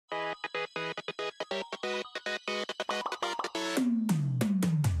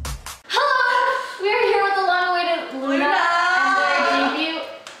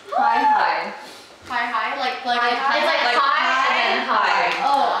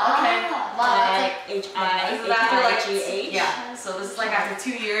H-I. This is after like H-I-G-H. Yeah. So this is like after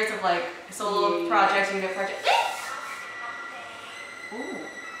 2 years of like solo projects, unit projects. Ooh.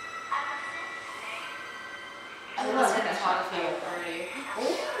 I love this photography already.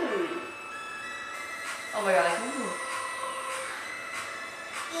 Ooh. Oh my god. Ooh.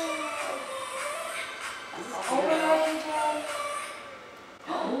 Oh my god.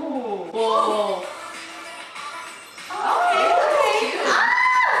 Oh. Whoa. Okay.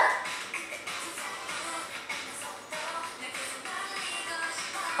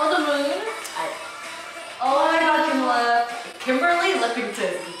 Oh, the moon. Oh my god, Kimberly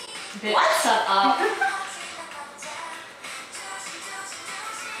Lippington. Bitch, what? Shut up.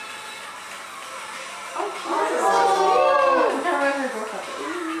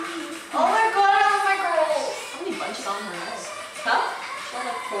 Oh my god, I love my girl. How many bunches on her head? Huh? She had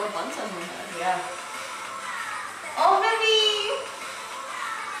like 4 buns on her head. Yeah. Oh, Vivi!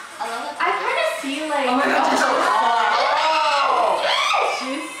 I love that. I kind of see like. Oh my god, she's so hot. Oh!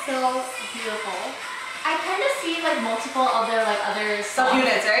 She's so beautiful. I kind of see like multiple other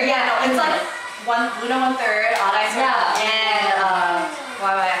subunits, right? Yeah, no, it's like LOONA 1/3, Odd Eye Circle, and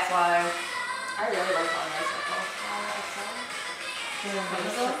YYXY. I really like Odd Eye Circle. Shut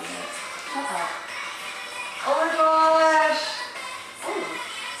up. Oh my gosh.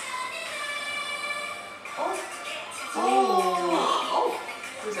 Oh.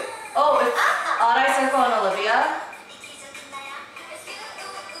 Who's it? Oh, it's Odd Eye Circle and Olivia.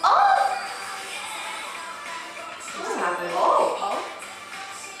 Oh! What just happened? Oh.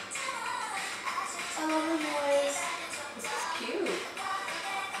 I love her voice. This is cute.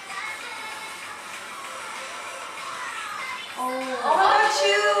 Oh my god,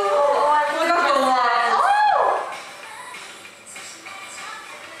 you! Oh, I love that. Oh!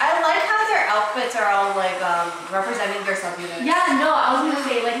 I like how their outfits are all like representing their subunits. Yeah, no, I was gonna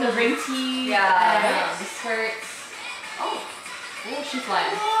say like the ring tees and the skirts. Oh, she's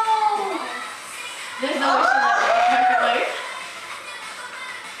flying. Oh. There's no way she's not perfectly.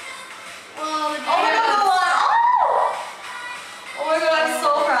 Whoa, the Oh my god, the one! Oh! Oh my god, I'm so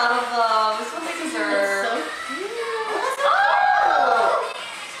proud of them. This is what they deserve. It's so cute. Oh!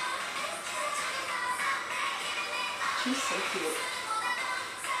 She's so cute.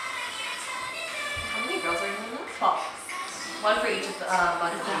 How many girls are in there? 12. One for each of the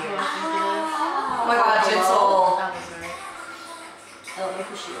month of the year. Oh my god, Jinsol. That was right. I don't know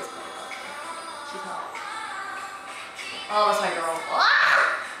who she is, but she's hot. Oh, that's my girl.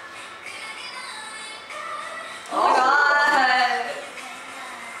 Ah! Oh my god!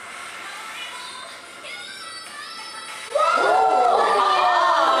 Oh.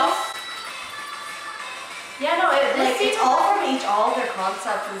 Yeah, no, it's all from all their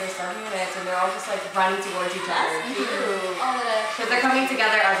concepts and their subunits, and they're all just like running towards each other. That's cute. Because they're coming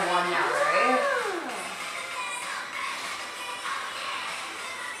together as one now, right?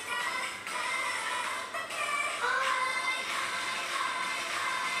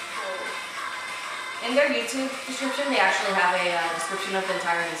 In their YouTube description, they actually have a description of the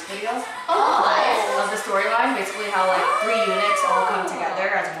entire music video. Oh, nice. Of the storyline, basically how like 3 units all come together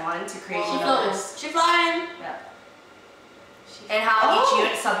as one to create one of this. She's flying. Yeah. And how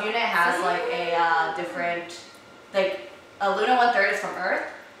each subunit has like a different, like LOONA 1/3 is from Earth,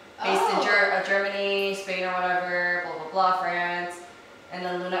 based in Germany, Spain or whatever, blah blah blah, France, and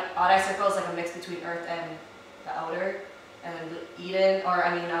then LOONA Odd Eye Circle is like a mix between Earth and the outer. And then Eden, or I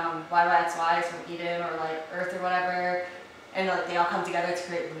mean, YYXY is from Eden or like Earth or whatever, and like they all come together to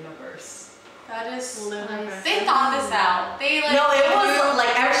create LOONAverse. That is Nice. They thought this out. They like. No, it was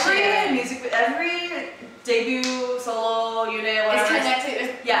like every debut solo unit, whatever. It's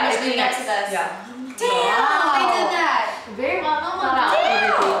connected. Yeah, it's connected us. Yeah. Damn, they did that. Very well Oh thought out.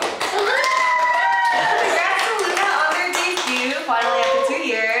 Damn. Congrats to LOONA on their debut, finally after 2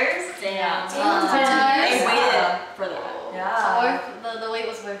 years. Damn. They waited for that. Yeah. The wait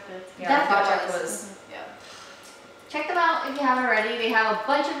was worth it. Yeah, That the project was. was. Yeah. Check them out if you haven't already. They have a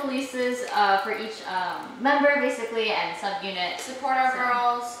bunch of releases for each member, basically, and subunit. Support our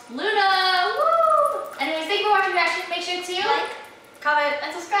girls. LOONA! Woo! Anyways, thank you for watching reaction. Make sure to Like, comment,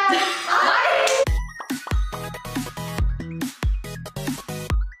 and subscribe. Bye!